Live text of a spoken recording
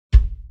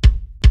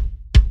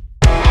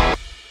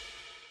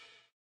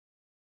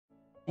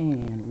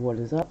And what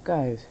is up,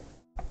 guys?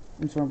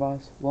 I'm Storm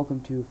Boss.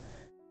 Welcome to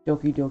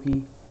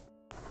Doki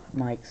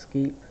My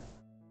Escape,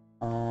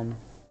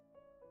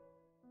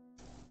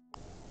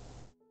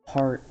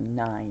 part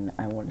 9,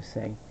 I want to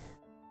say.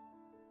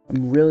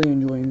 I'm really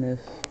enjoying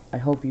this. I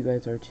hope you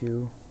guys are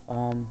too.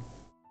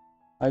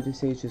 I just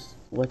say it's just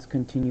let's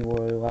continue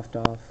where we left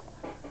off.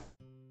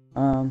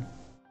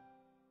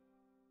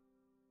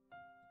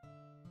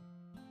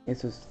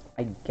 This was,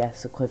 I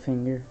guess, a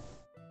cliffhanger.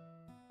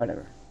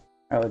 Whatever.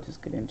 I'll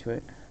just get into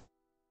it.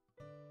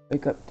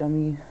 Wake up,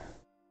 dummy.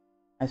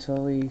 I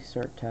slowly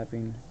start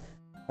tapping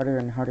harder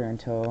and harder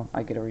until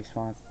I get a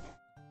response.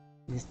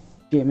 Just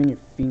jamming your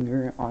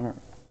finger on her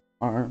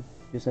arm,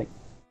 just like,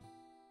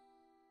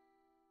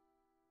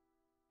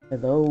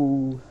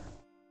 hello?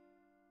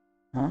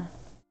 Huh?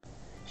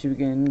 She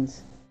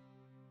begins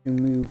to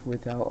move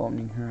without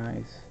opening her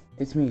eyes.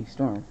 It's me,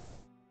 Storm.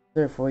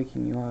 Sorry for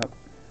waking you up.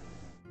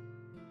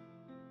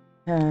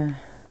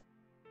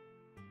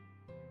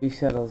 She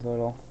settles a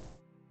little.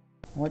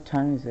 What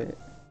time is it?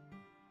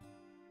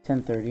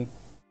 10:30.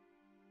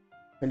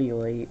 Pretty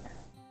late.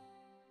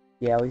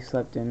 Yeah, we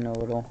slept in a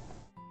little.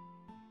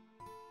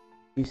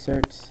 She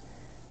starts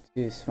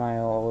to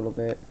smile a little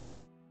bit.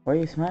 Why are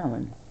you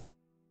smiling?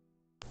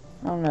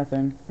 Oh,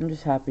 nothing. I'm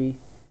just happy.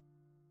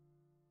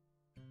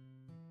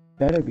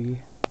 Better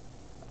be.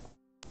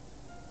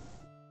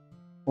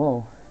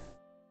 Whoa.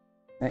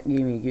 That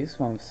gave me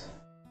goosebumps.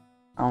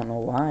 I don't know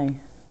why.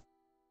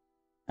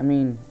 I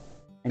mean,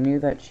 I knew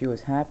that she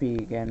was happy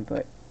again,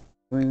 but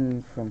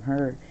coming from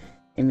her,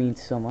 it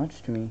means so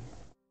much to me.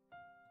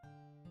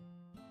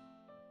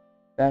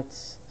 That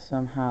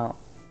somehow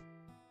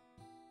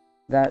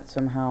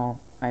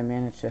I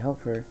managed to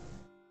help her.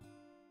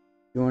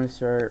 You want to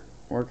start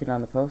working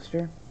on the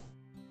poster?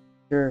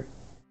 Sure.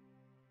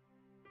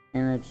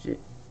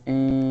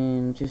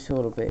 In just a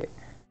little bit.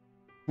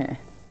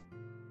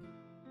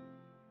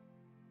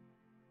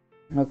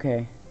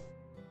 Okay.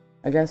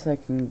 I guess I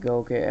can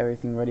go get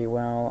everything ready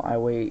while I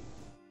wait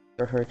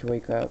for her to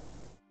wake up.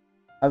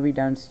 I'll be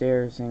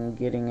downstairs and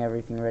getting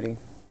everything ready.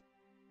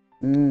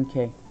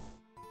 Okay.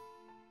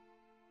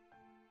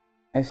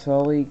 I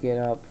slowly get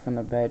up from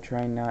the bed,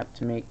 trying not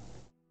to make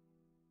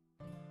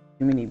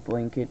too many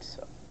blankets.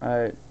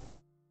 Trying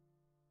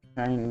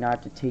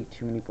not to take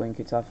too many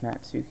blankets off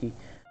Natsuki.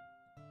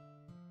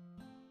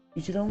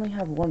 You should only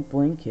have one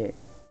blanket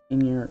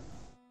in your...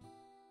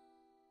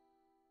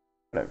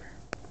 whatever.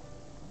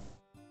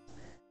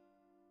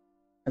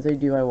 As I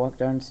do, I walk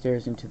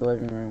downstairs into the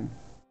living room.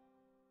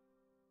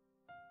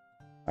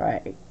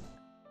 Alright.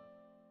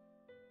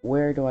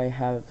 Where do I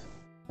have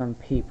some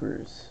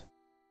papers?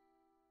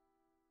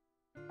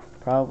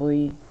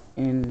 Probably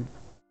in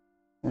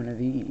one of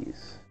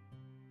these.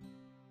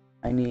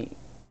 I need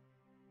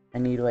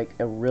like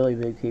a really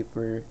big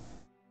paper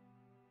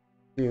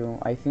too.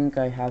 I think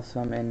I have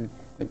some in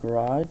the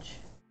garage.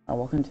 I'll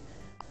walk into...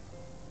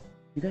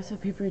 You guys have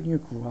paper in your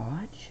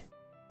garage?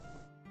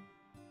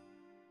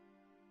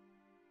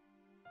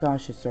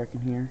 Gosh, it's dark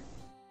in here.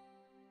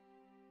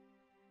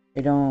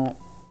 I don't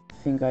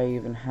think I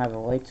even have a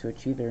light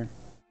switch either.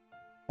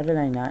 How did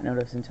I not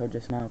notice until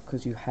just now?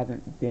 Because you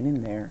haven't been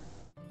in there.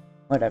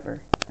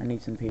 Whatever. I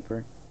need some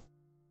paper.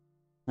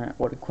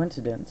 What a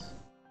coincidence.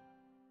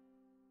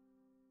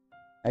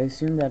 I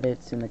assume that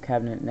it's in the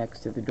cabinet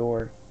next to the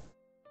door.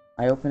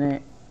 I open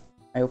it.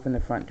 I open the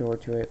front door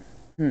to it.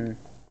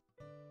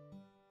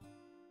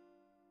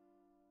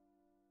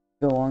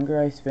 The longer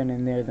I spend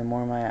in there, the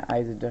more my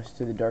eyes adjust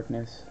to the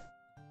darkness.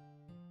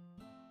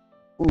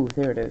 Ooh,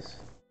 there it is.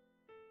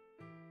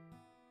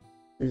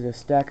 There's a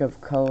stack of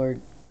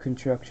colored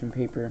construction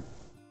paper.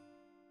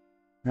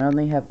 I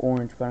only have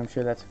orange, but I'm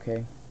sure that's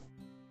okay.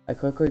 I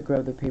quickly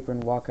grab the paper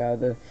and walk out of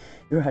the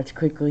garage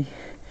quickly.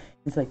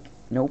 It's like,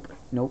 nope,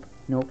 nope,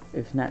 nope.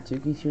 If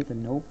Natsuki's here,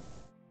 then nope.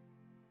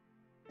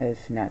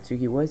 If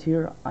Natsuki was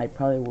here, I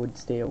probably would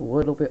stay a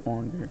little bit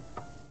longer.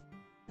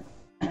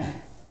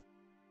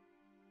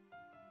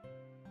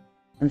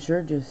 I'm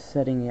sure just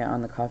setting it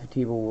on the coffee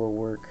table will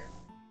work.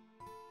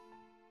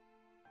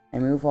 I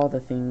move all the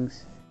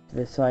things to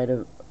the side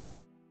of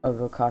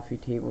a coffee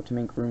table to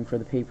make room for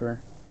the paper.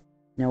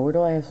 Now, where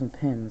do I have some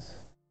pens?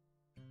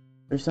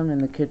 There's some in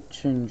the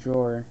kitchen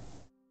drawer,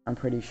 I'm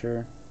pretty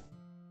sure.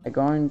 I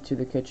go into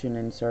the kitchen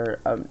and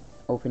start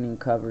opening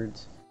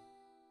cupboards.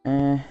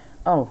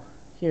 Oh,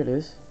 here it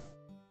is.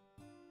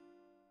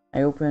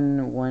 I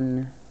open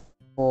one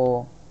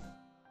full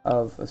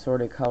of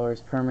assorted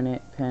colors,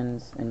 permanent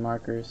pens, and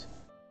markers.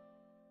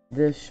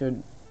 This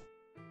should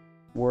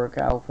work.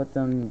 I'll put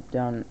them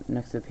down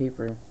next to the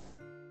paper.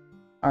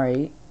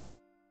 Alright.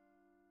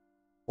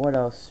 What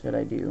else should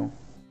I do?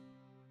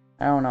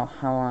 I don't know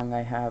how long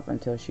I have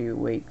until she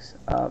wakes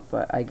up,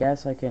 but I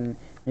guess I can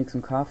make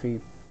some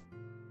coffee.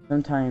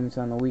 Sometimes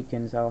on the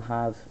weekends I'll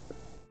have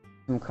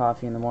some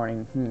coffee in the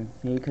morning.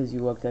 Maybe because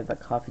you looked at the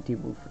coffee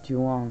table for too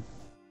long.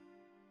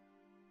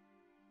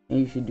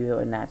 Maybe you should do it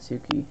with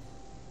Natsuki.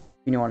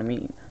 You know what I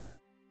mean.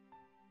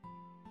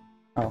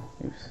 Oh,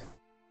 oops.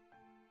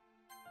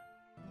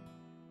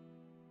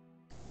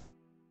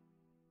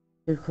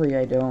 Typically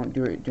I don't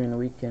do it during the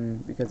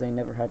weekend because I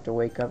never had to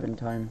wake up in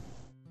time.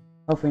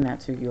 Hopefully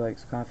Natsuki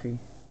likes coffee.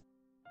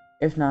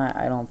 If not,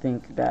 I don't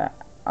think that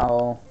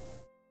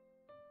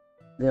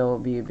there'll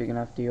be a big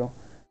enough deal.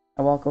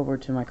 I walk over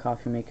to my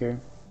coffee maker.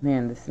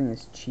 Man, this thing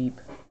is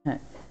cheap. I'm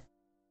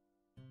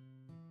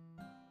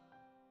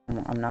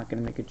not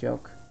gonna make a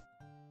joke.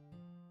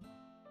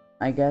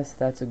 I guess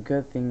that's a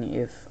good thing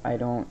if I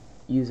don't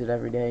use it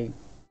every day.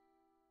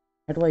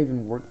 How do I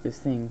even work this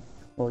thing?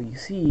 Well, you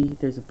see,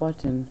 there's a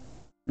button,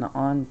 the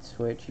on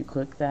switch. You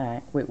click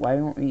that. Wait, why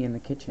aren't we in the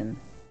kitchen?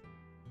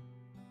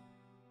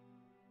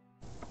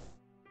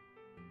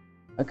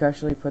 I could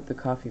actually put the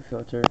coffee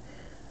filter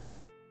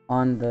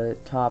on the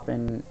top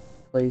and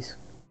place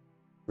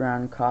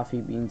ground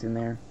coffee beans in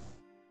there.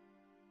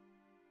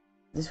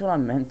 Is this what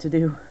I'm meant to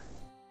do?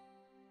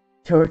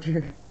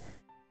 Torture.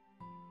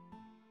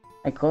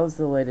 I close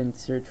the lid and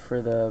search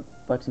for the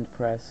button to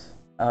press.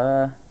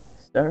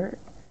 Start.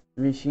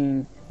 The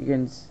machine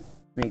begins to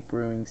make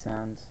brewing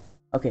sounds.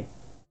 Okay.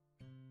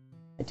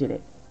 I did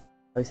it.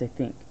 At least I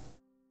think.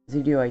 As I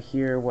do, I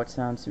hear what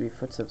sounds to be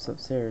footsteps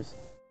upstairs.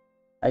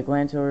 I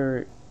glance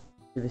over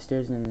to the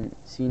stairs and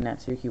see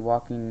Natsuki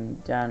walking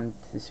down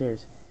to the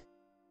stairs.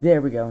 There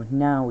we go.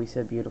 Now we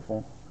said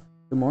beautiful.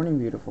 Good morning,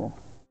 beautiful.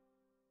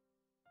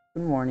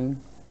 Good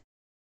morning.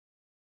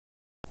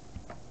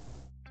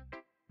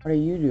 What are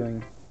you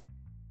doing?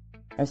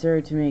 I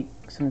started to make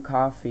some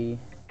coffee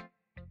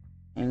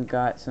and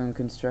got some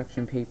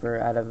construction paper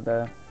out of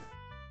the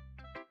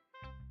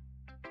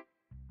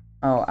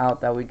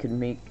out that we could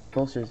make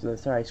posters with.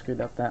 Sorry, I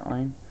screwed up that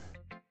line.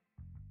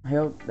 I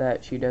hope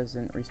that she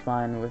doesn't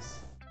respond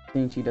with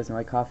saying she doesn't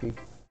like coffee.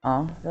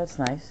 Aw, that's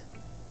nice.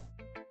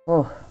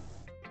 Oh,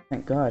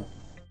 thank God.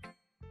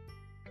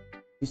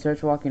 She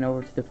starts walking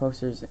over to the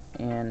posters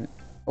and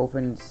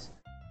opens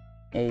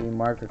a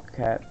marker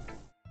cap.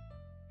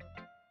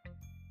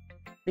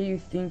 What are you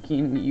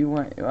thinking? You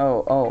want?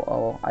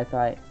 Oh! I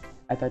thought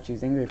she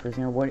was angry for a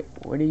second. What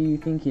are you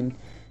thinking?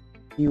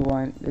 You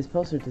want this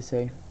poster to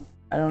say?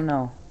 I don't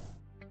know.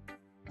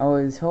 I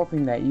was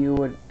hoping that you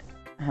would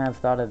have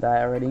thought of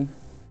that already.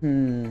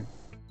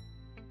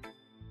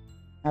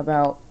 How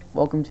about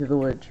welcome to the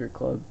literature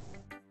club?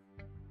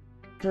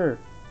 Sure.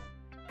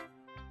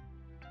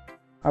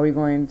 Are we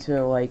going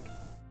to like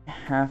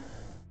have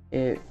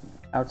it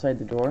outside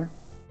the door?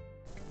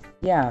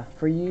 Yeah,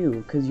 for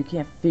you, because you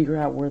can't figure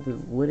out where the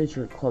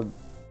literature club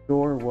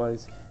door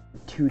was for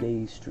 2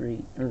 days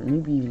straight, or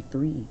maybe even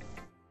 3.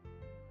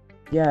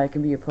 Yeah, it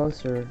can be a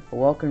poster, a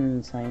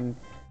welcoming sign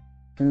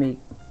to make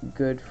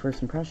good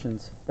first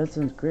impressions. That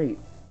sounds great.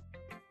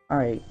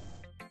 Alright,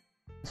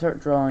 start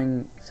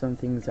drawing some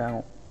things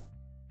out.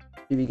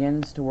 She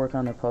begins to work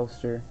on the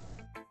poster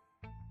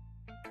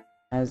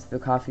as the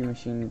coffee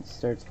machine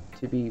starts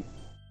to beep.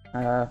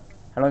 How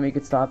do I make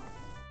it stop?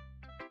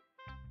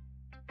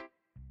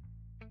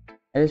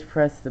 I just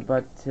pressed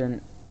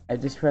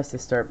the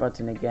start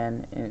button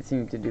again, and it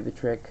seemed to do the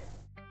trick.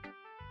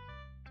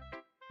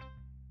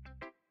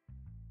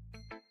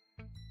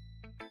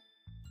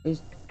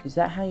 Is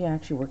that how you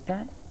actually work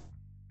that?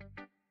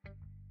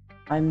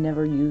 I've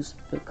never used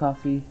the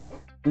coffee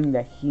thing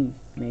that he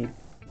made.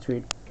 It's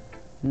weird.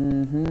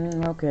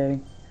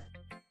 Okay.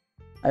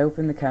 I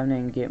open the cabinet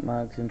and get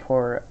mugs and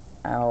pour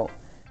out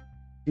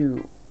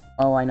 2.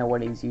 Oh, I know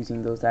what he's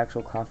using, those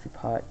actual coffee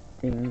pot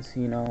things,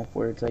 you know,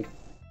 where it's like,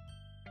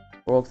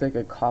 it looks like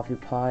a coffee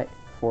pot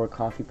for a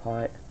coffee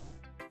pot.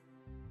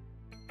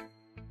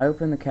 I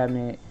open the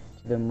cabinet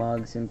to the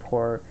mugs and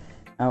pour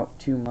out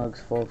 2 mugs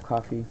full of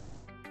coffee.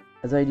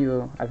 As I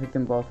do, I pick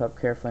them both up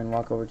carefully and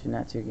walk over to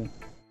Natsuki.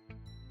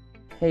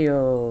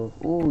 Heyo!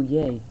 Ooh,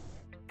 yay!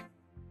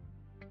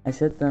 I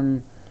set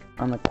them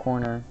on the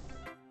corner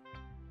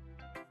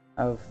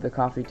of the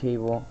coffee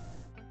table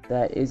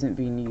that isn't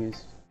being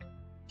used.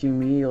 She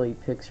immediately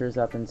picks hers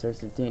up and starts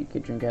to take a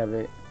drink out of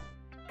it.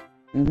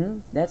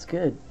 That's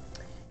good.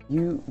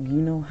 You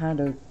know how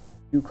to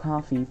do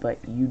coffee, but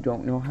you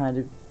don't know how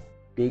to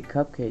bake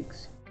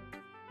cupcakes.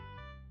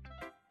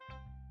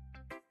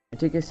 I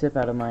take a sip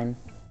out of mine.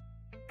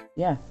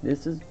 Yeah,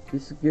 this is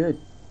good.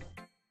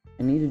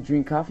 I need to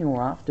drink coffee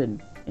more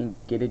often and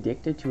get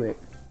addicted to it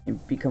and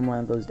become one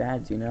of those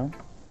dads, you know?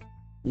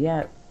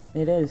 Yeah,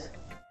 it is.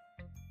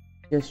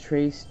 Just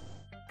trace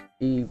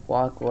the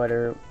block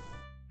letter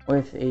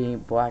with a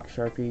black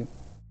Sharpie.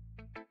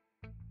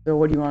 So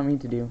what do you want me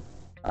to do?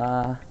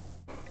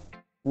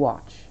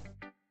 Watch.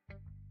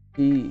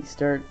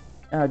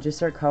 Just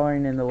start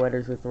coloring in the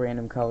letters with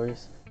random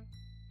colors.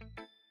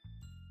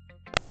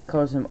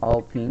 Colors them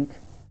all pink.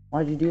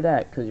 Why'd you do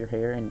that? 'Cause your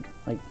hair and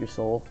like your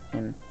soul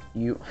and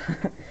you.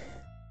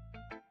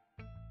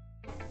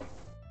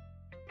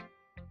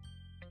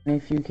 And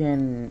if you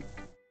can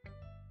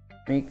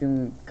make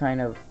them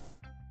kind of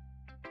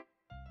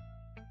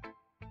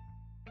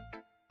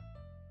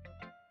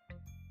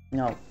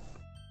no,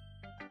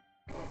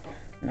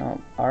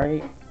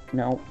 alright,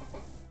 no,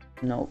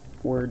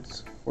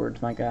 words,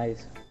 my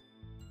guys.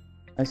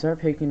 I start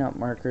picking up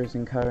markers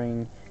and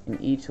coloring in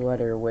each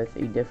letter with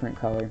a different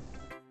color.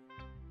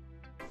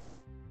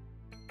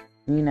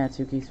 Me and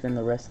Natsuki spend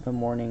the rest of the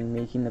morning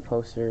making the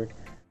poster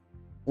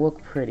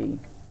look pretty.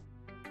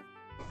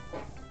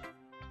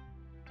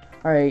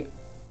 Alright,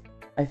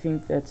 I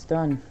think that's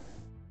done.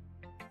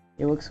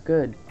 It looks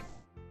good.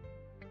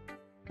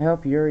 I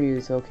hope Yuri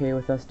is okay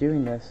with us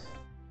doing this.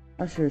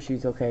 I'm sure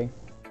she's okay.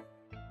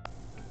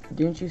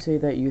 Didn't you say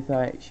that you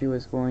thought she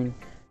was going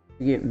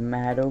to get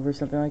mad over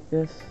something like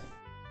this?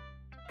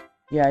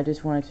 Yeah, I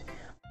just wanted to...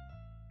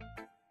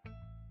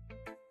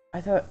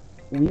 I thought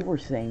we were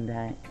saying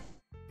that.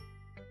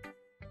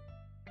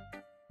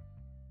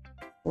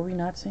 Were we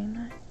not saying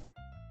that?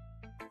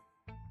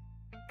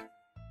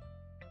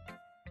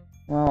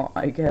 Well,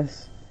 I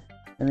guess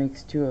that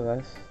makes two of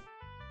us.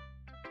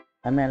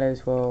 I might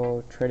as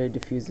well try to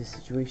defuse the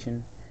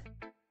situation.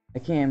 I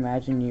can't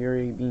imagine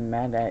Yuri being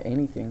mad at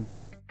anything.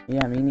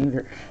 Yeah, me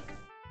neither.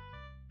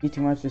 She's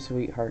too much of a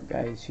sweetheart,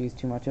 guys. She's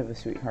too much of a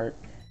sweetheart.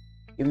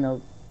 Even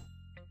though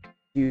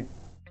you'd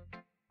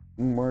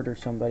murder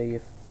somebody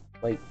if,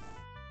 like,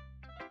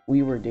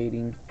 we were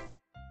dating.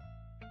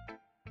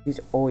 She's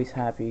always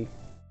happy.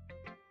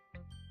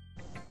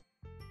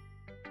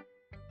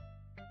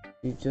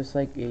 She's just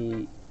like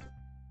a...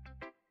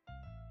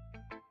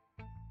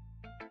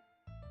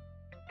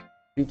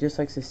 She just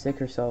likes to stick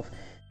herself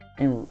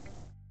and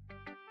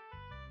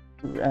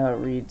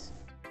read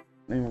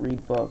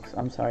books.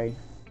 I'm sorry,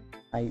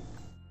 I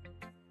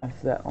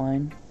after that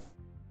line.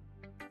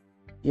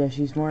 Yeah,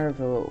 she's more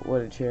of a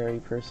what a cherry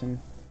person.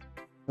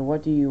 So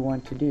what do you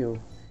want to do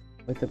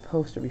with the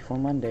poster before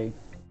Monday?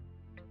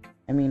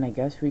 I mean, I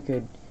guess we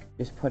could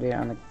just put it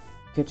on the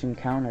kitchen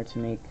counter to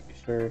make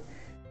sure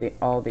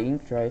all the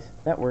ink dries.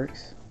 That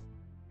works.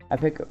 I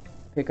pick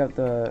up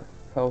the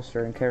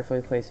poster and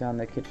carefully place it on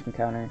the kitchen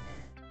counter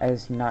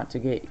as not to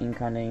get ink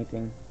on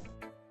anything.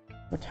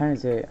 What time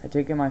is it? I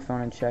take out my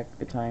phone and check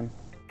the time.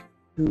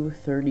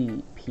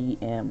 2:30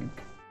 p.m.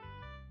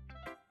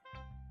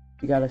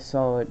 We got a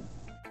solid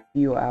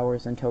few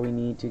hours until we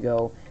need to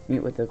go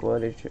meet with the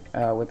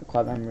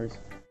club members.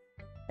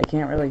 I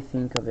can't really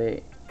think of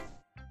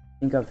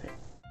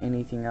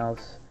anything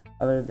else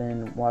other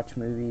than watch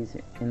movies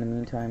in the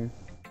meantime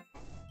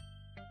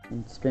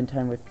and spend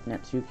time with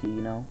Natsuki,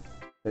 you know,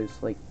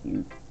 because like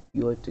you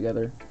live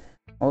together.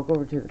 I'll go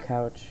over to the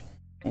couch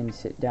and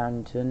sit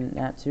down to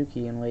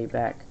Natsuki and lay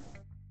back.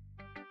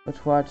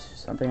 Let's watch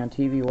something on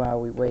TV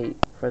while we wait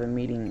for the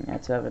meeting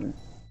at 7.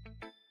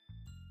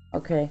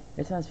 Okay,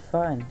 it sounds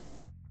fun.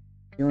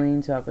 He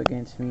leans up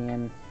against me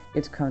and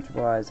gets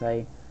comfortable as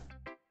I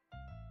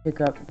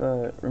pick up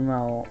the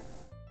remote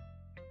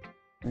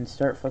and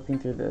start flipping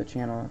through the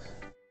channels.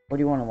 What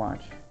do you want to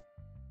watch?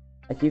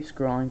 I keep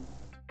scrolling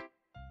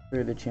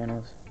through the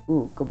channels.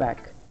 Ooh, go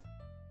back.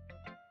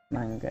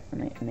 Manga,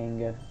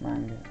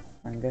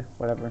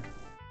 whatever.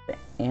 The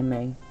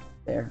anime,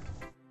 there.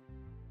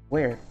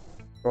 Where?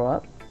 Scroll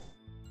up?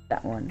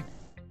 That one.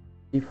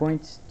 He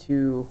points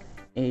to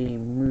a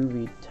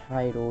movie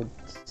titled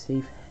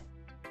Safe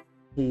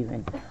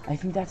Haven. I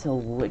think that's a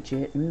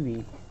legit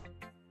movie.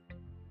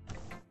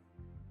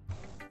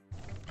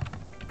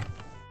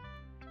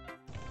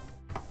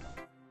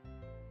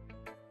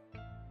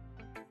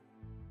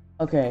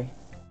 Okay.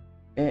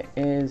 It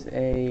is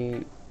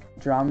a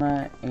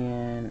drama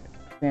and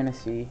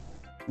fantasy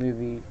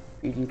movie,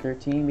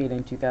 PG-13, made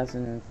in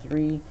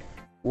 2003,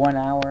 1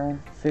 hour,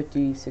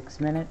 56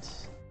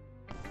 minutes.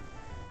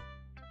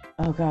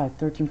 Oh god,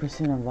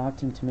 13% on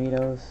Rotten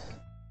Tomatoes.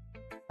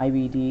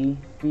 IMDb,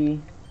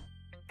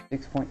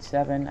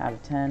 6.7 out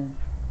of 10.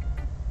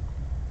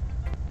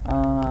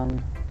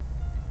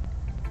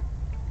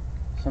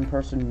 Some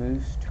person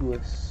moves to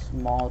a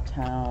small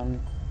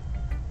town.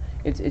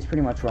 It's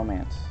pretty much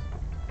romance.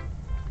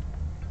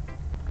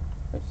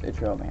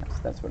 It's romance,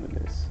 that's what it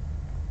is.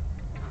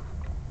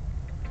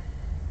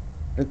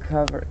 The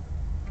cover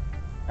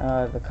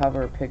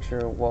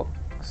picture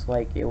looks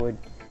like it would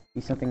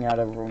be something out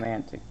of a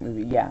romantic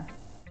movie. Yeah,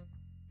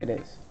 it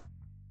is.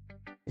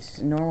 It's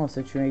a normal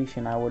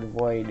situation. I would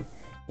avoid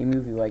a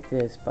movie like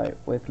this, but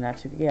with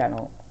Natsuki,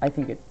 I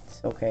think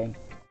it's okay.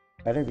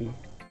 Better be.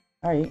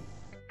 Alright.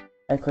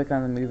 I click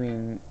on the movie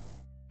and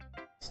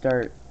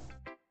start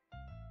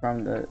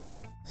from the...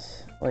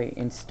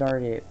 and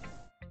start it.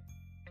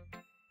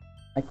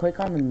 I click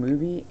on the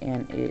movie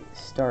and it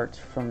starts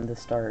from the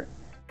start.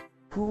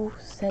 Who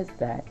says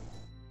that?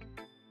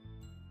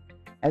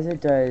 As it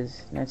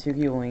does,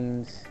 Natsuki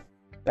leans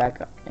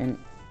back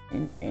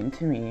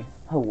into me.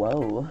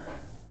 Hello.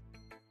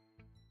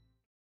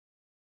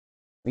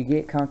 We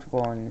get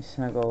comfortable and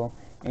snuggle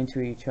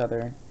into each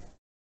other.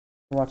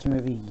 Watch a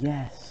movie.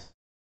 Yes.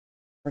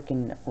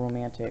 Freaking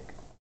romantic.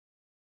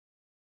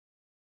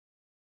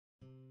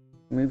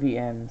 Movie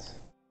ends.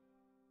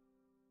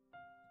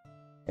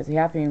 It's a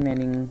happy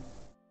ending.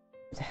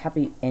 It's a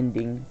happy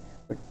ending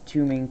where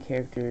two main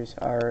characters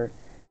are,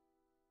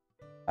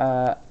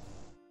 I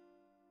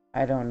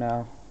don't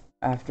know,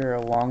 after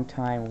a long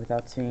time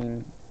without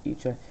seeing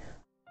each other.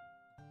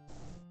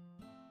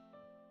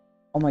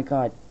 Oh my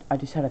god, I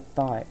just had a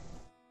thought.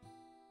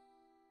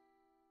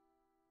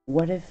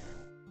 What if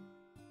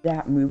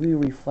that movie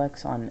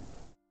reflects on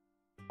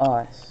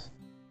us.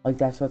 Like,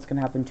 that's what's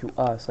gonna happen to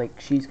us. Like,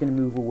 she's gonna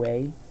move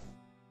away,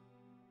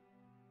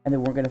 and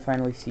then we're gonna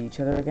finally see each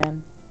other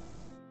again.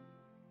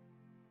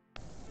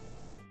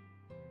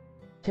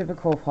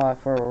 Typical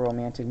plot for a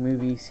romantic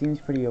movie.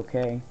 Seems pretty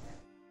okay.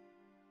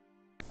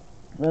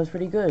 That was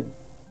pretty good.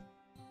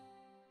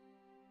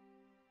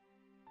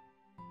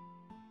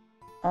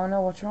 Oh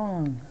no, what's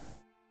wrong?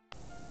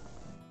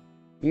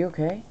 You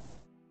okay?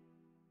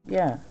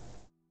 Yeah.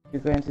 She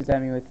glances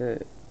at me with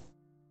the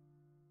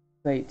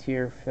slight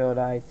tear-filled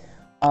eyes.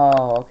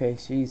 Oh, okay,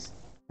 she's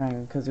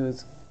crying because it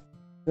was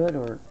good,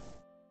 or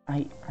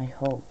I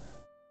hope.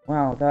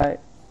 Wow,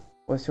 that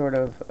was sort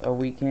of a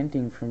weak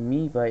ending for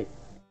me, but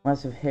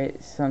must have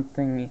hit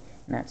something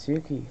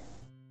Natsuki.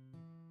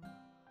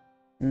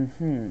 I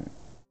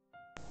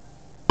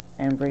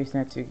embrace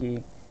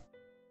Natsuki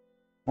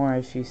more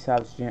as she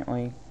sobs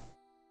gently.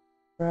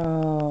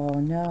 Bro,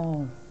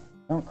 no,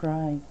 don't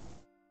cry.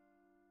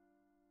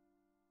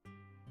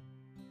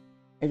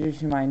 It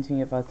just reminds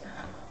me about...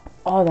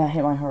 Oh, that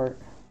hit my heart.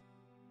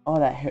 Oh,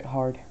 that hit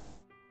hard.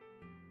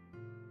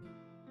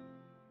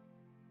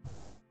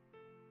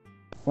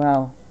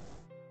 Well,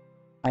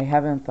 I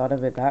haven't thought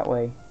of it that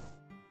way.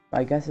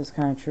 I guess it's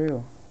kind of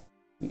true.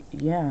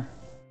 Yeah,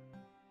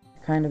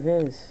 it kind of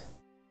is.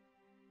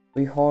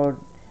 We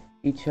hold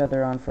each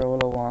other on for a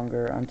little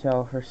longer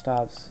until her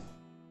stops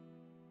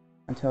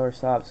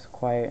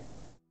quiet.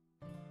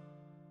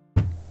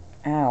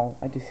 Ow,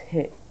 I just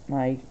hit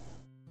my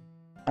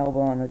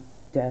elbow on the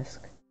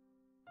desk.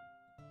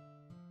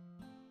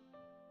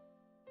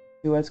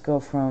 She lets go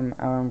from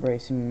our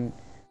embrace and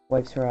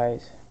wipes her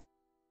eyes.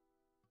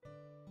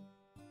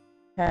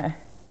 Heh,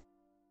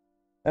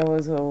 that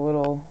was a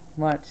little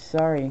much,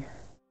 sorry.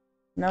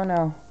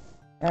 No,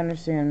 I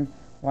understand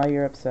why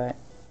you're upset.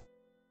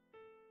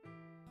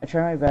 I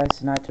try my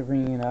best not to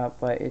bring it up,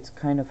 but it's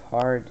kind of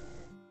hard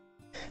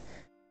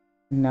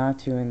not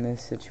to in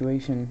this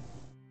situation.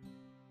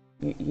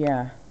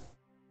 Yeah.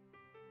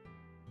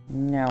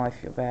 Now I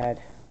feel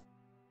bad.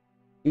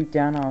 Deep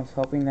down I was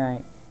hoping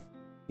that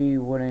she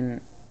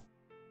wouldn't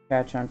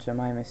catch on to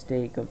my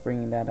mistake of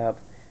bringing that up.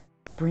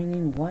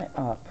 Bringing what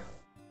up?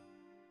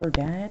 Her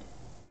dad?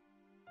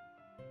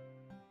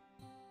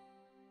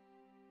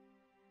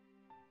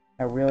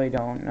 I really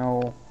don't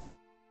know.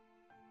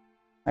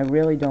 I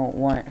really don't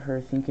want her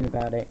thinking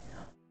about it.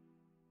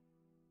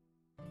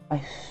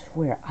 I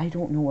swear, I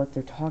don't know what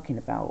they're talking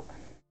about.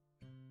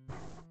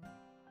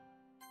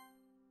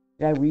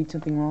 Did I read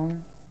something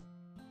wrong?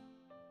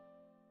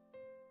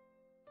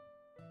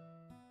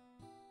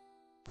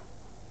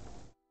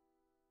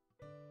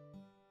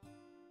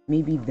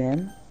 Maybe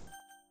them?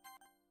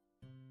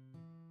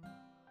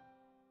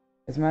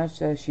 As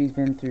much as she's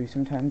been through,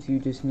 sometimes you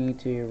just need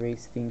to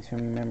erase things from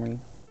your memory.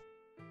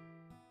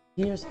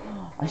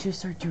 I should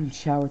start doing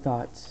shower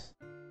thoughts.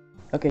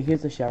 Okay,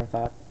 here's the shower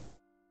thought.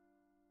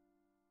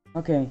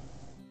 Okay.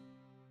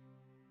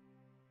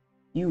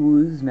 You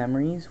lose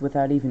memories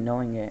without even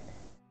knowing it.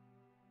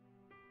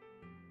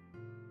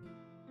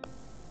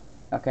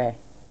 Okay,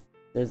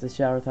 there's the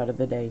shower thought of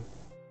the day.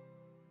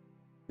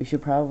 We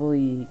should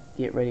probably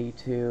get ready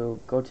to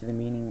go to the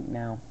meeting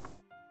now.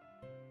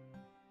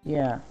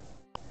 Yeah.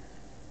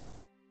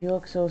 You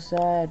look so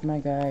sad, my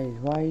guys.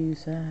 Why are you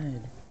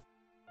sad?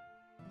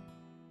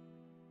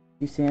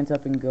 He stands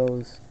up and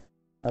goes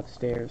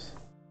upstairs.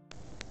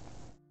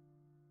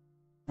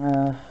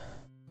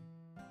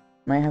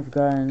 Might have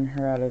gotten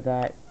her out of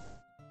that,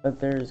 but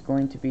there's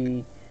going to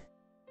be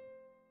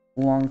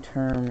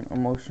long-term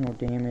emotional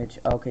damage.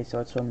 Okay, so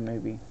it's from the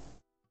movie.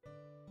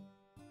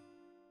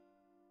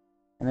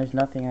 And there's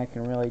nothing I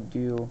can really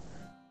do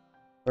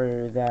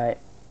for that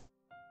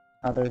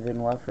other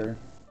than love her.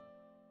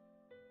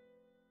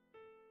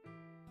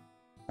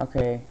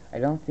 Okay, I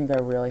don't think I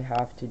really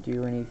have to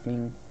do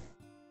anything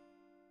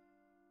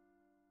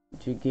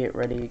to get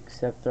ready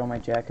except throw my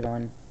jacket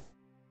on.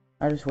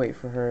 I'll just wait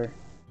for her.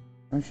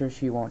 I'm sure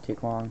she won't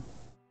take long.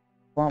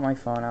 Pull out my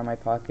phone out of my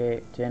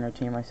pocket to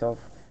entertain myself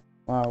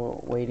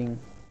while waiting.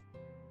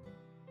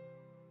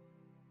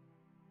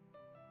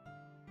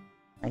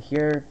 I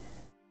hear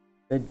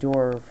the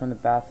door from the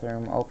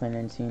bathroom open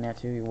and see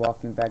Natsuki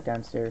walking back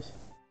downstairs.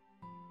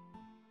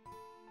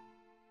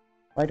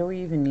 Why do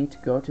we even need to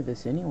go to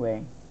this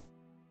anyway?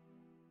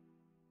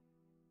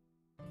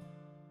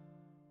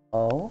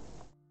 Oh?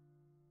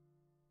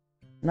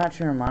 I'm not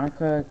sure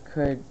Monica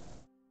could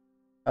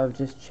have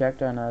just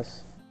checked on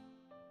us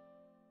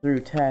through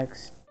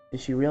text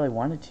if she really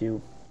wanted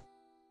to.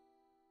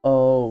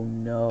 Oh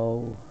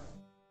no.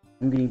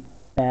 I'm getting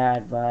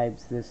bad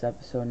vibes this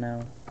episode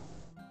now.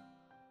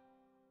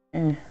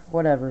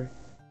 Whatever.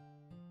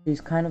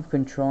 She's kind of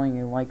controlling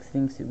and likes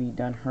things to be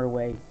done her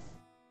way.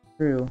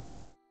 True.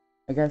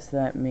 I guess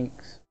that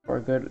makes for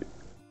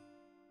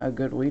a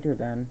good leader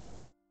then.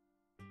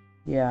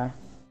 Yeah.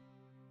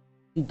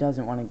 He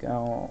doesn't want to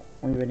go.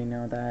 We already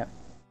know that.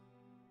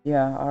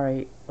 Yeah,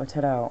 alright, let's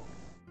head out.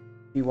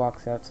 He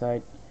walks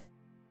outside.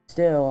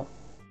 Still,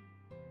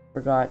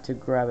 forgot to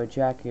grab a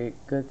jacket.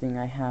 Good thing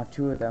I have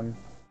two of them.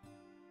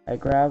 I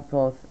grabbed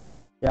both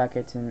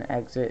jackets and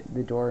exit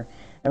the door.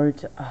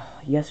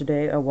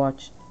 Yesterday I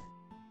watched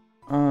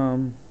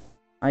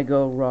I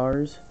Go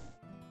Rars,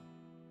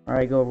 or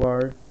I Go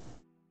Rar,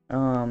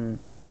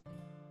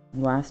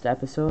 last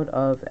episode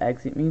of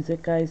Exit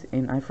Music, guys,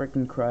 and I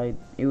freaking cried.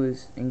 It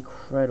was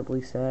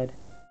incredibly sad.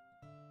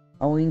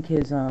 I'll link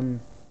his channel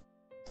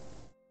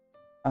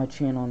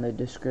in the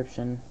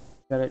description.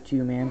 Shout out to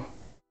you, man.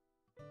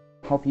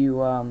 Hope you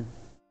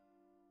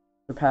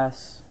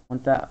surpass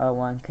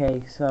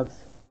 1K subs.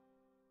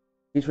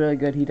 He's really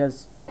good. He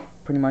does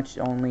pretty much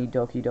only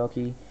Doki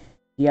Doki.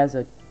 He has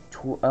a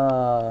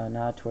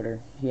not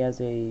Twitter. He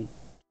has a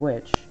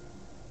Twitch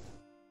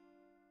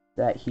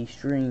that he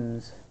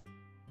streams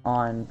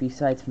on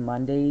besides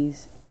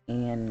Mondays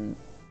and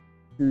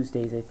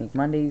Tuesdays, I think.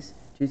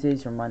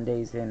 Tuesdays or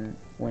Mondays and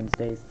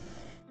Wednesdays.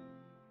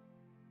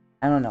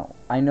 I don't know.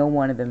 I know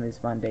one of them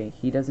is Monday.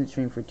 He doesn't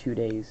stream for 2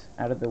 days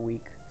out of the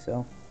week,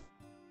 so.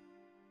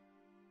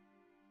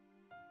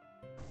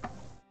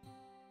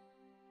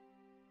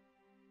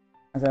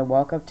 As I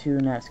walk up to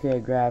Natsuki, I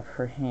grab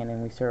her hand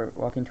and we start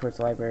walking towards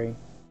the library.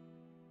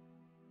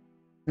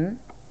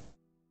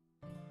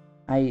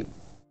 I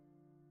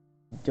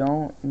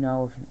don't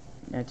know if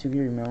Natsuki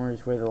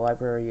remembers where the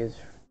library is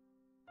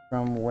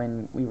from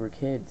when we were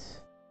kids.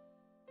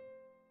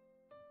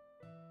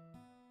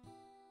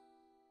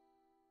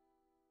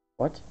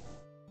 What?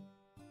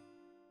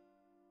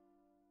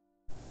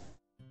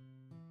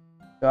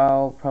 So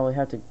I'll probably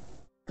have to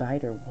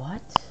guide her.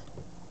 What?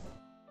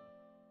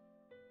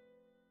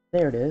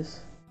 There it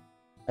is.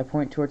 I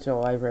point towards the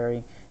library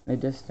in the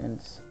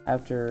distance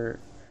after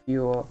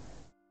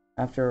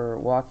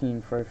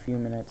walking for a few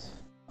minutes.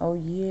 Oh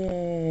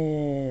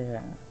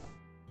yeah.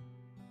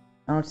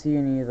 I don't see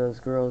any of those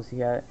girls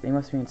yet. They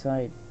must be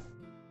inside.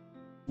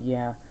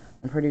 Yeah,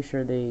 I'm pretty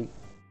sure they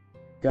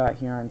got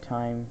here on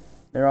time.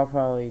 They're all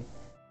probably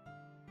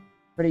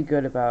pretty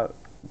good about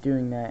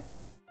doing that,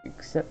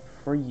 except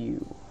for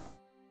you.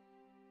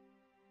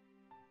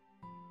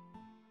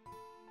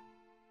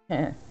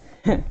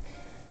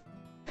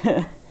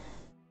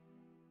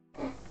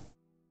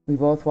 We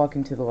both walk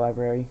into the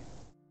library.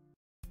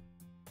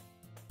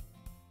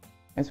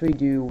 As we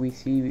do, we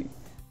see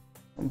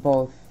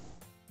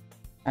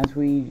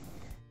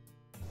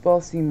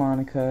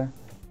Monica,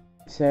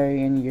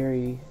 Sari, and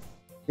Yuri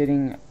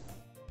sitting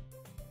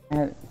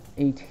at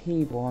a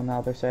table on the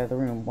other side of the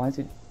room. Why is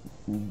it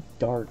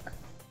dark?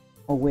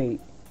 Oh wait,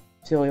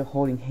 still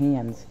holding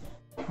hands.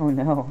 Oh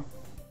no.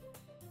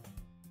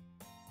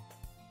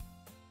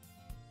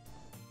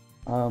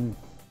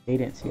 They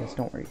didn't see us,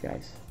 don't worry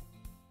guys.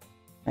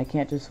 I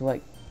can't just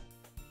like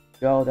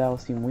go, that'll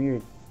seem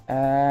weird.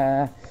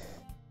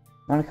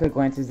 Monica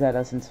glances at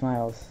us and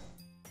smiles.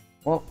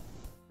 Well,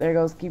 there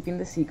goes keeping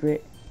the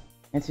secret.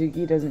 And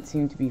Natsuki doesn't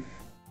seem to be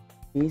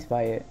fazed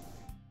by it.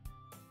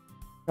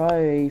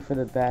 Probably for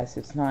the best.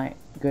 It's not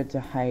good to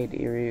hide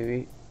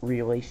a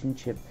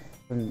relationship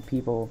from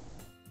people.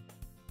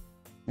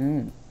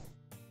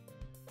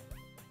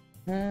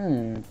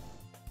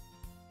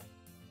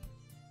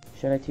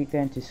 Should I take that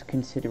into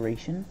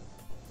consideration?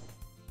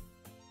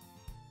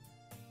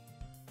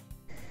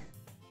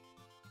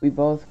 We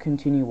both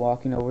continue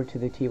walking over to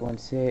the table and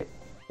sit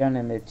down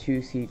in the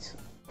 2 seats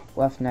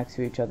left next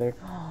to each other.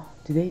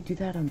 Did they do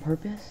that on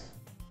purpose?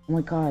 Oh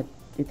my god,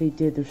 if they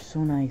did, they're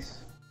so nice.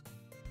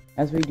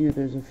 As we do,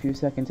 there's a few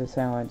seconds of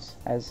silence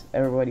as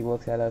everybody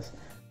looks at us.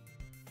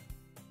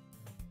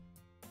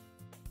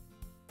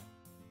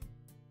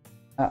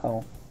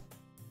 Uh-oh.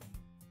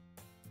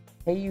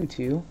 Hey, you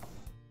two.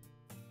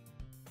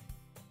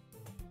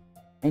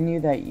 I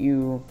knew that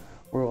you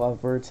were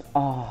lovebirds.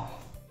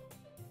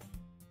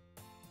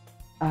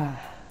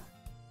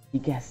 You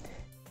guessed it.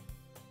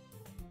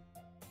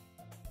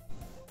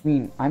 I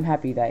mean, I'm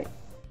happy that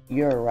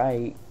you're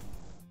right.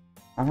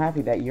 I'm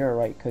happy that you're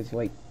right, because,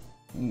 like,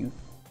 you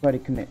tried to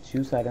commit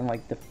suicide in,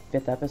 like, the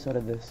 5th episode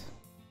of this.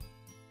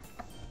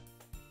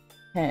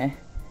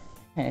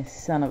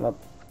 Son of a...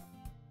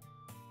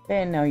 I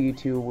didn't know you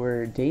two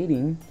were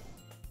dating.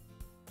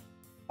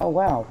 Oh,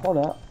 wow, hold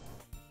up.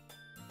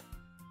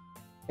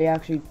 They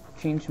actually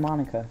changed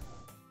Monica.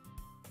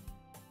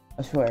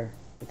 I swear,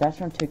 if that's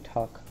from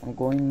TikTok, I'm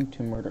going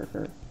to murder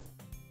her.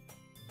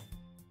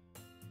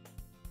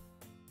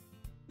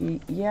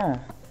 Yeah.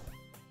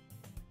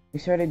 We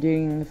started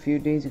dating a few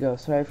days ago.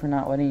 Sorry for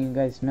not letting you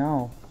guys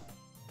know.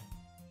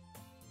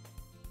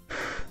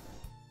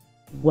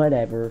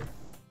 Whatever.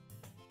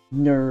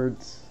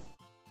 Nerds.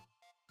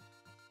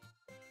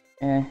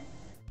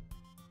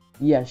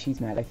 Yeah, she's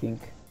mad, I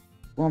think.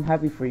 Well, I'm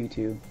happy for you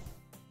two.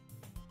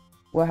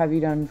 What have you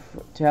done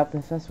to help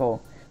the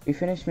festival? We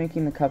finished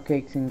making the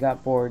cupcakes and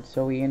got bored,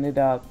 so we ended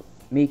up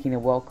making a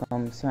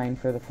welcome sign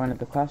for the front of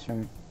the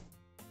classroom.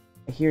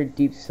 I hear a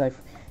deep sigh.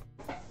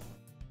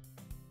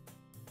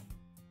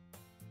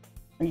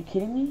 Are you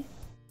kidding me?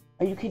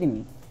 Are you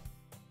kidding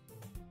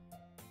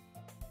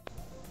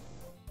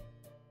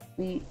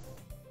me?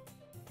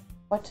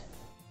 What?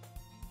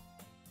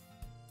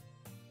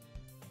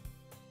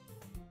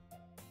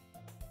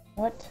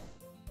 What?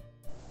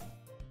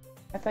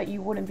 I thought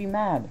you wouldn't be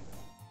mad.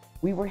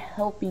 We were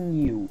helping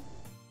you.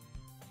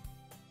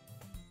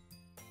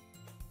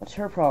 What's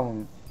her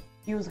problem?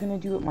 He was gonna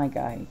do it, my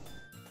guy.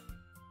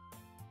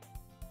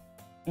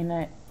 And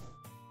I...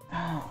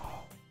 Oh.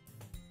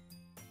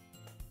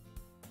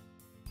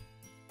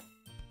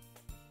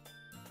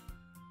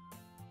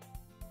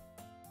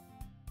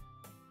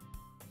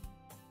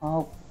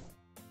 Oh.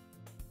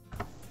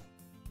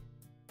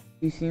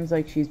 She seems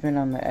like she's been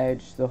on the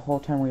edge the whole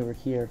time we were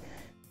here.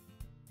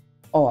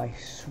 Oh, I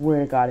swear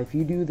to God, if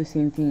you do the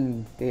same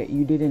thing that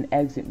you did in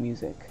exit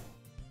music.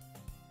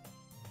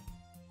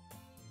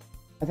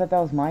 I thought that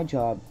was my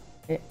job.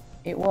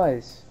 It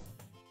was.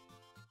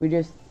 We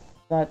just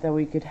thought that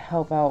we could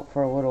help out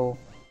for a little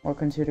more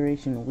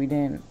consideration. We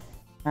didn't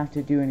have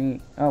to do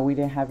any... Oh, we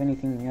didn't have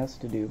anything else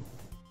to do.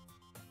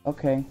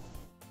 Okay.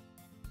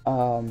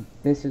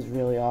 This is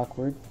really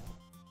awkward.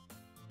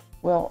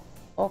 Well,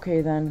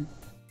 okay then.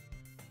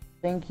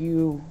 Thank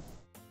you.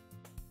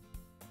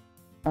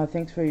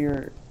 Thanks for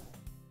your...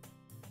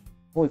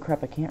 Holy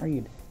crap, I can't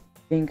read.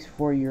 Thanks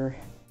for your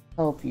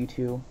help, you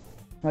two.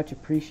 Much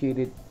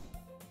appreciated.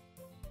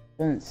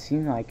 Doesn't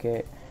seem like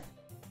it.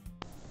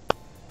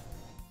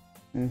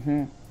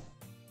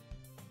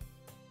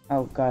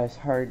 Oh god, it's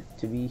hard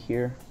to be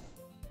here.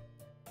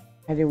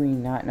 How did we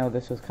not know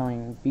this was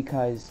coming?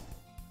 Because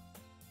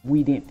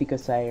we didn't think of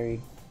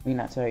Sayori. We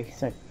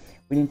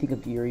didn't think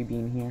of Yuri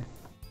being here.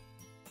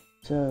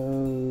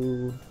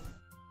 So,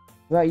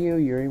 about you,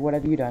 Yuri, what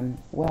have you done?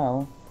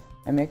 Well,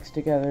 I mixed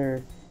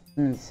together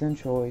some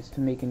essential oils to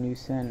make a new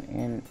scent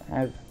and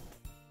have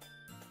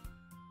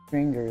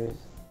stringers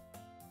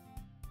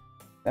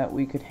that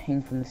we could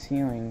hang from the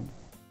ceiling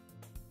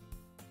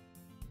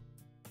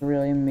to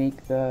really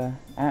make the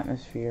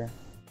atmosphere.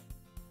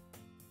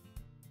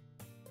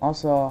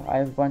 Also, I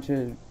have a bunch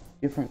of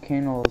different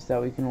candles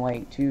that we can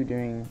light too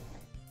during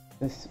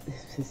the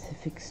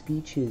specific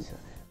speeches.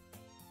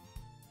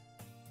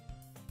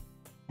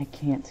 I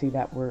can't say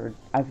that word.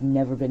 I've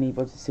never been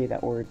able to say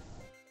that word.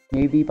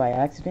 Maybe by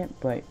accident,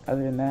 but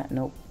other than that,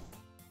 nope.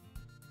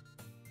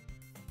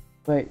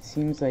 But it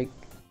seems like...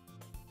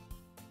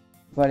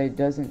 But it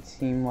doesn't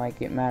seem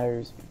like it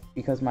matters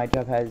because my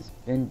job has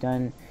been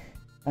done.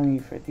 I mean,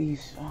 for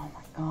these... Oh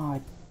my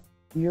god.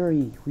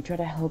 Yuri, we try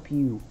to help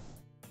you.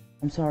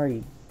 I'm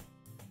sorry.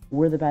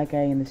 We're the bad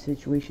guy in this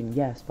situation,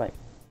 yes, but...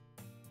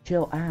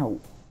 Chill out.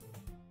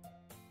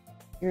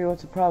 Yuri,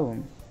 what's the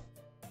problem?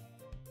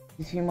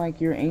 You seem like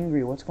you're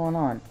angry. What's going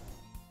on?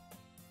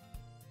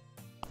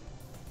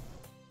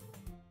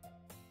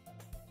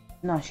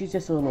 Nah, she's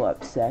just a little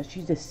upset.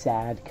 She's just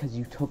sad because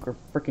you took her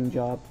freaking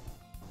job.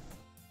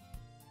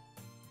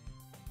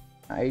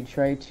 I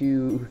try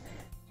to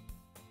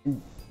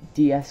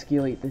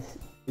de-escalate this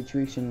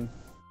situation.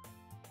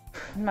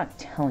 I'm not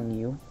telling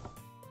you.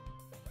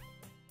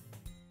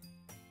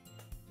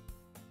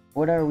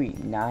 What are we,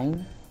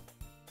 9?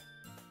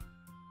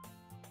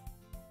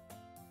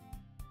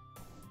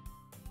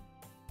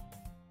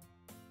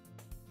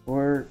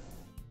 We're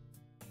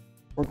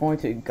going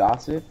to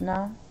gossip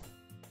now?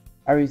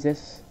 I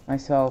resist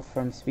myself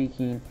from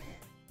speaking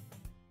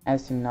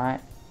as to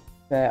not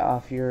set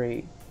off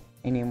Yuri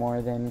any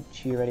more than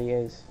she already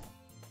is.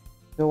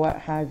 So what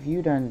have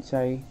you done,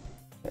 sorry?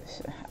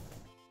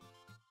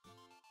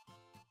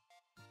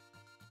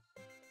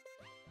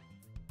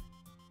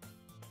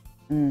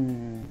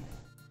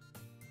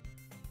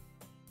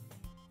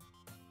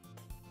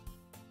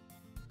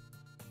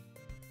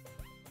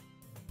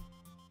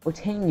 What's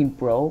hanging,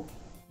 bro?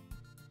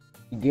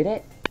 You get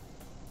it?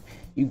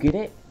 You get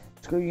it?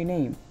 Screw your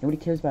name. Nobody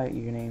cares about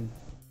your name.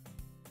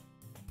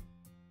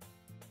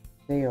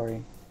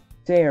 Sayori.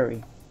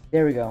 Sayori.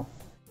 There we go.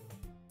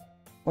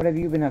 What have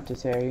you been up to,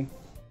 Sayori?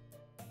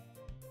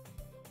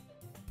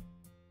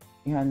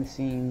 Behind the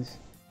scenes.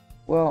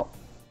 Well,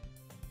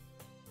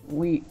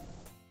 we've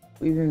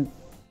been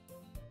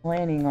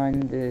planning on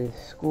the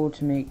school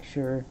to make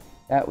sure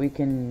that we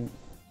can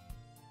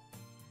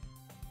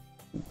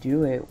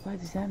do it. What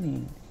does that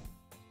mean?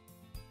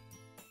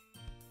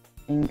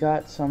 And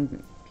got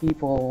some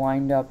people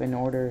lined up in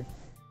order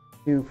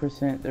to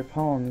present their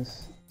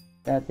poems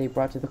that they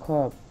brought to the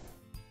club.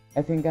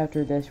 I think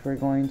after this we're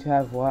going to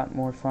have a lot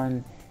more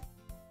fun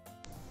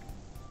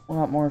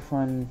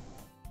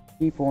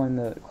people in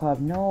the club.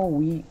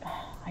 No,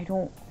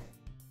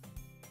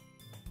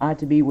 I have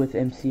to be with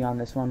MC on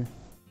this one.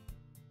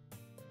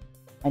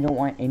 I don't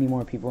want any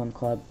more people in the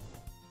club.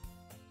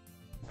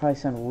 I probably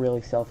sound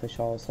really selfish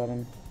all of a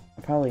sudden.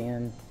 I probably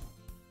am.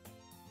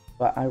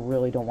 But I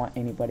really don't want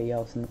anybody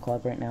else in the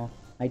club right now.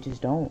 I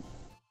just don't.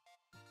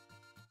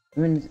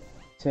 Even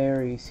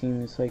Sayori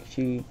seems like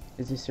she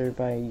is disturbed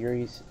by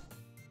Yuri's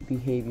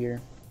behavior.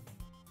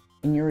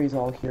 And Yuri's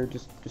all here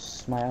just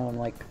smiling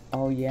like,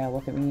 oh yeah,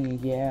 look at me,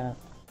 yeah.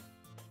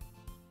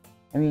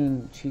 I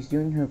mean, she's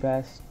doing her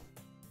best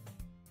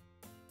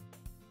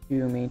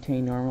to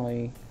maintain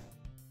normally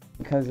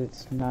because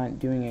it's not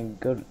doing a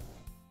good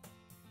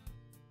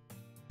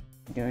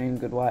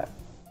what?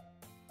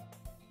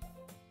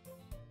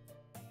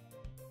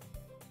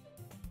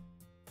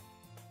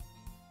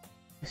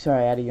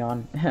 Sorry, I had a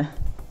yawn.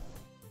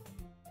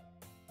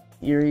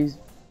 Yuri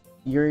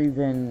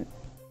been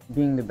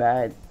being the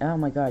bad. Oh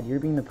my god, you're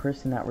being the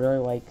person that really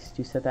likes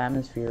to set the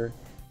atmosphere.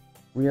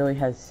 Really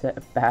has set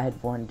a bad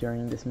one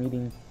during this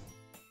meeting.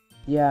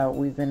 Yeah,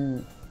 we've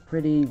been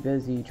pretty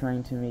busy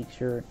trying to make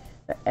sure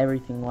that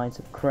everything lines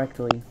up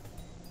correctly.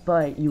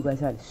 But you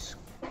guys had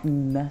to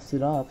mess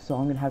it up, so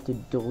I'm gonna have to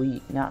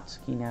delete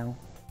Natsuki now.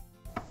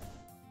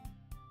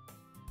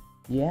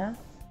 Yeah?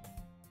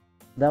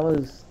 That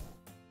was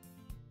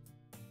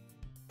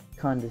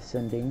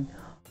condescending.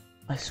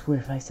 I swear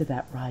if I said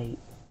that right.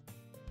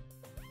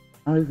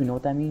 I don't even know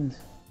what that means.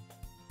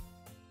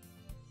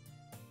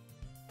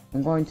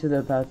 I'm going to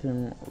the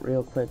bathroom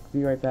real quick.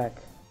 Be right back.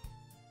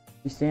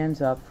 She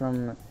stands up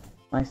from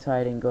my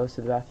side and goes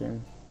to the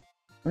bathroom.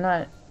 I'm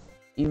not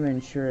even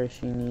sure if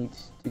she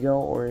needs to go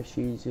or if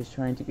she's just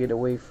trying to get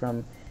away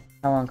from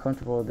how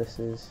uncomfortable this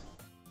is.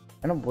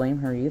 I don't blame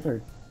her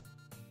either.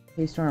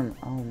 Hey Storm,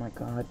 oh my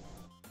god.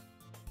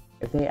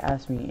 If they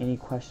ask me any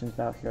questions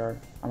about here,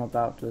 I'm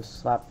about to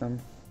slap them.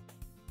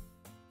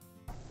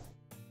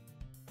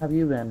 How have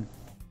you been?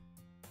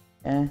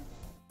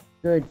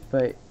 Good,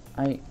 but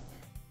I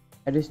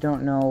just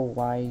don't know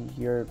why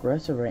you're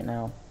aggressive right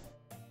now.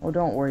 Oh,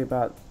 don't worry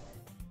about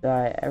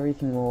that.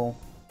 Everything will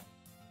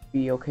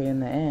be okay in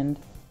the end.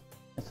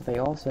 That's what they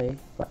all say,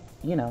 but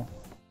you know.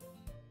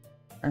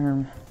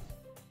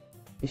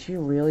 Is she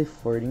really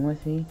flirting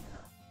with me?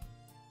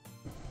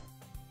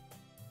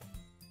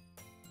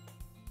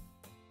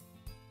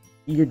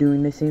 You're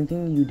doing the same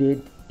thing you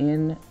did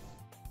in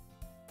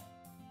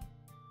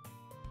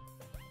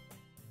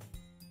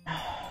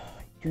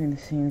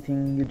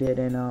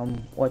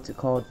what's it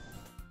called?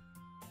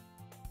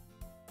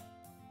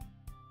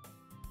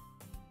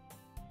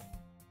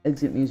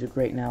 Exit music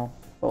right now,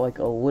 but like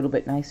a little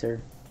bit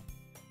nicer.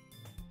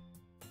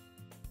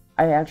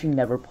 I actually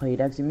never played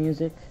exit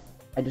music.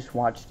 I just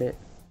watched it.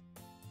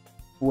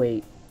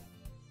 Wait.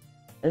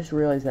 I just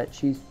realized that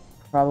she's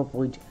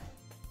probably...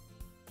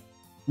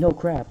 No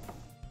crap.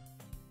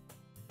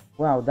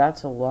 Wow,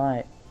 that's a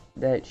lot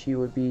that she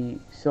would be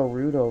so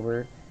rude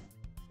over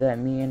that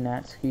me and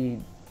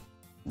Natsuki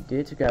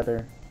did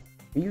together.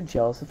 Are you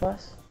jealous of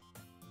us?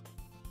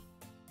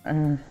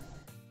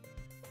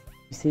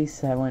 She stays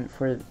silent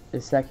for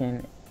a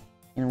second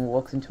and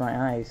looks into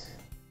my eyes.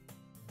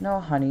 No,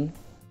 honey.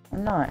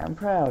 I'm not. I'm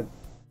proud.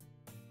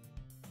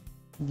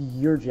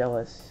 You're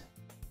jealous.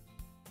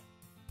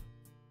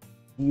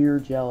 You're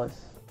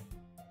jealous.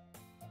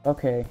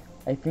 Okay,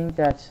 I think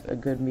that's a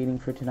good meeting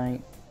for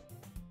tonight.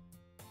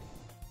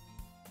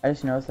 I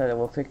just noticed that it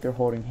looks like they're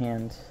holding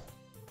hands.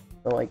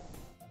 But like,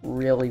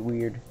 really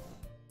weird.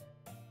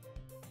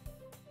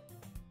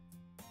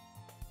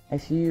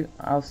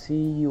 I'll see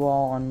you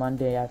all on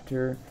Monday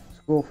after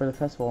school for the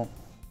festival.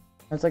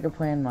 That's like a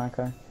plan,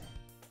 Maka.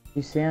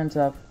 She stands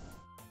up,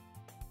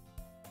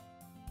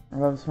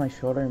 rubs my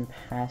shoulder and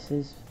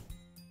passes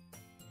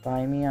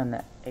by me on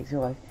the exit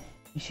life.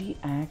 Is she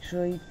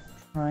actually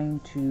trying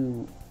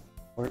to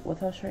flirt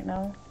with us right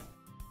now?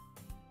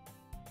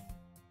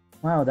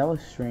 Wow, that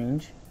was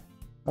strange.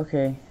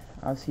 Okay,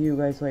 I'll see you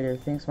guys later.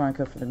 Thanks,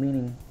 Monica, for the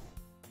meeting.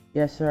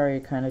 Yeah, sorry,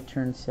 it kind of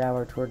turned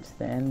sour towards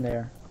the end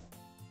there.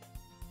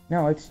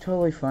 No, it's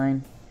totally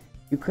fine.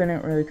 You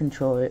couldn't really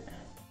control it.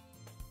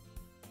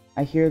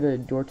 I hear the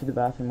door to the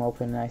bathroom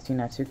open and I see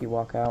Natsuki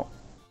walk out.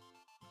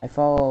 I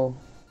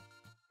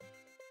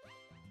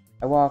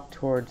walk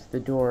towards the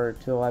door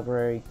to the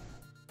library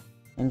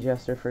and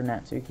gesture for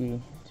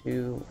Natsuki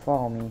to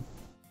follow me.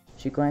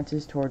 She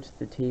glances towards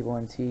the table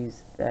and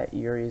sees that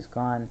Yuri is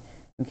gone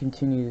and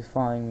continues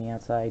following me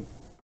outside.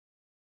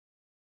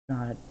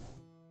 God.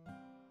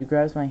 She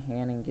grabs my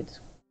hand and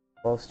gets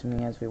close to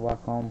me as we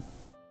walk home.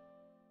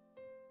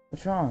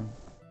 What's wrong?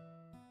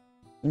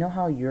 You know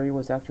how Yuri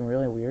was acting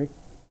really weird?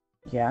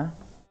 Yeah?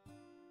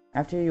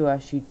 After you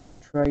left, she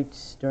tried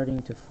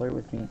starting to flirt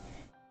with me.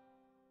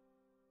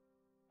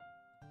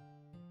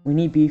 We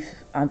need beef.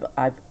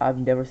 I've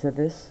never said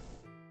this.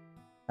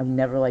 I've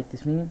never liked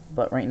this meme,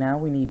 but right now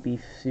we need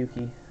beef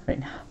Suki. Right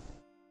now.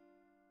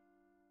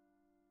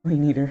 We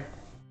need her.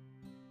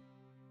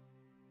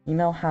 You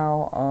know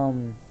how,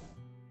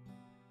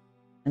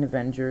 in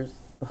Avengers,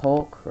 the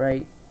Hulk,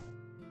 right?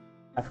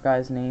 I forgot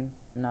his name.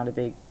 I'm not a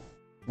big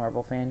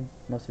Marvel fan.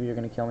 Most of you are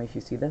gonna kill me if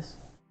you see this.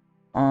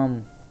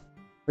 But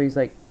he's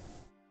like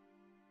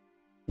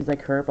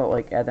her, but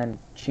like, and then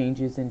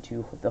changes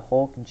into the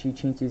Hulk, and she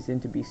changes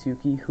into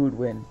Bisuki. Who would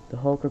win, the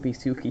Hulk or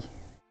Bisuki?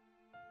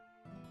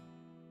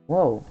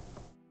 Whoa,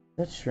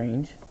 that's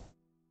strange.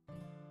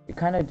 It's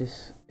kind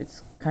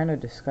of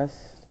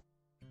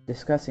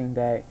discussing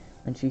that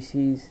when she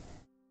sees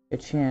a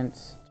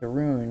chance to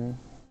ruin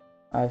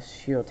us,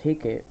 she'll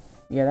take it.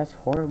 Yeah, that's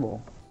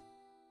horrible.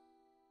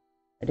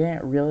 I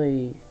didn't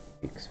really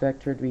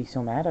expect her to be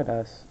so mad at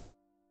us.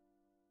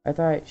 I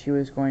thought she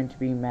was going to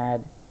be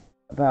mad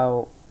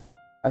about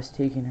us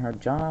taking her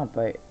job,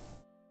 but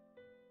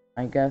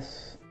I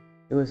guess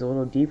it was a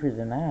little deeper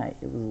than that.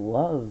 It was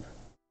love.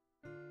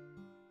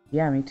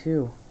 Yeah, me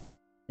too.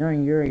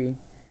 Knowing Yuri,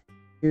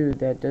 Dude,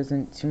 that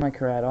doesn't seem like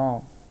her at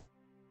all.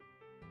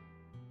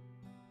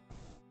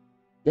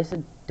 Yes,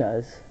 it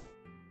does.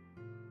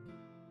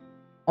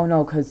 Oh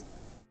no, cause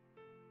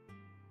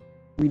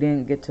we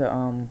didn't get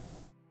to,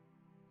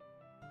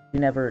 she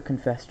never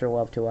confessed her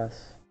love to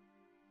us.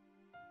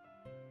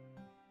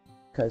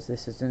 Cause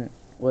this isn't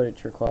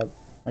literature club.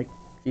 Like,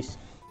 she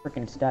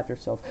freaking stabbed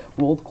herself.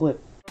 Rolled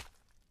clip.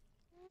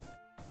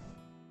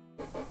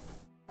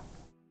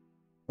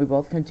 We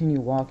both continue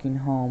walking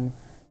home,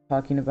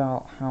 talking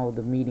about how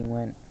the meeting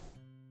went.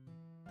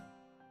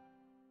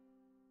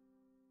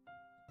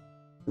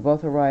 We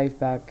both arrived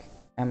back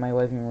at my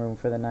living room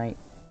for the night.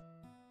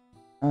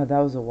 That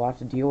was a lot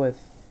to deal with.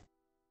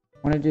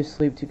 Want to just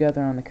sleep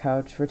together on the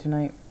couch for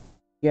tonight?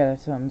 Yeah, that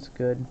sounds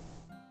good.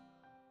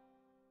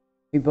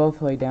 We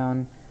both lay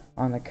down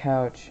on the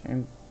couch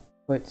and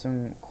put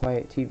some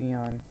quiet TV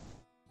on.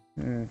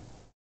 And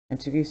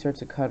Tsuki starts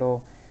to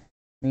cuddle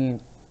me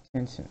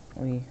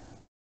intensely.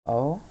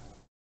 Oh?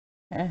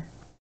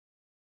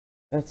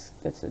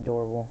 That's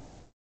adorable.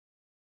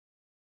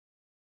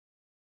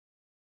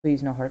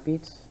 Please, no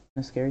heartbeats?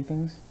 No scary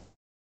things?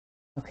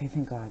 Okay,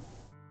 thank God.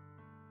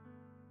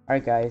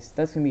 Alright guys,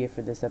 that's gonna be it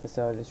for this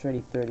episode. It's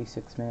already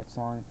 36 minutes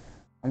long.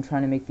 I'm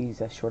trying to make these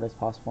as short as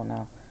possible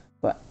now,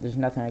 but there's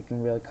nothing I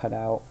can really cut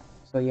out.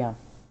 So yeah.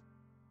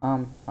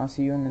 I'll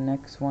see you in the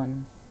next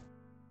one.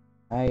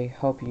 I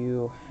hope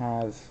you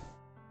have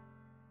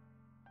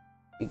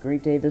a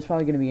great day. There's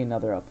probably gonna be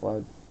another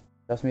upload.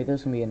 Trust me,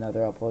 there's gonna be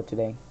another upload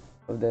today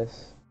of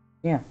this.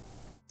 Yeah.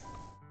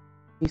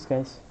 Peace,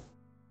 guys.